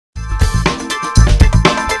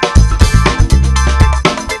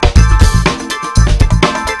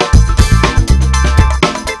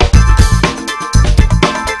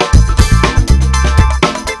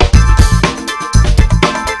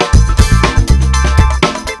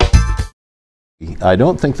I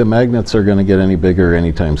don't think the magnets are going to get any bigger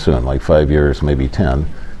anytime soon, like 5 years, maybe 10.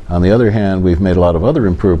 On the other hand, we've made a lot of other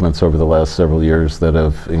improvements over the last several years that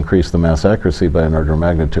have increased the mass accuracy by an order of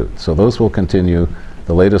magnitude. So those will continue.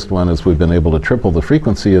 The latest one is we've been able to triple the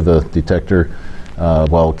frequency of the detector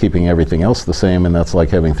while keeping everything else the same, and that's like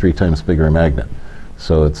having 3 times bigger magnet.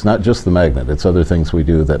 So it's not just the magnet, it's other things we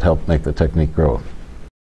do that help make the technique grow.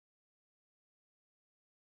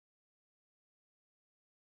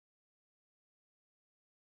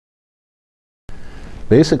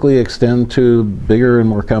 Basically extend to bigger and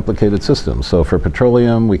more complicated systems. So for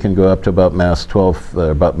petroleum, we can go up to about mass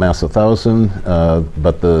 1,000,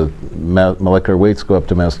 but the molecular weights go up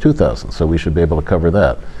to mass 2,000, so we should be able to cover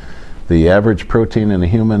that. The average protein in a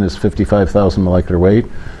human is 55,000 molecular weight.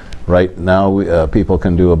 Right now, people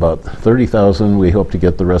can do about 30,000. We hope to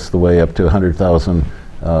get the rest of the way up to 100,000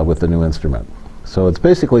 with the new instrument. So it's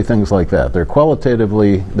basically things like that. They're qualitative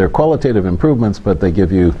improvements, but they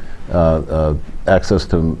give you access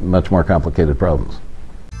to much more complicated problems.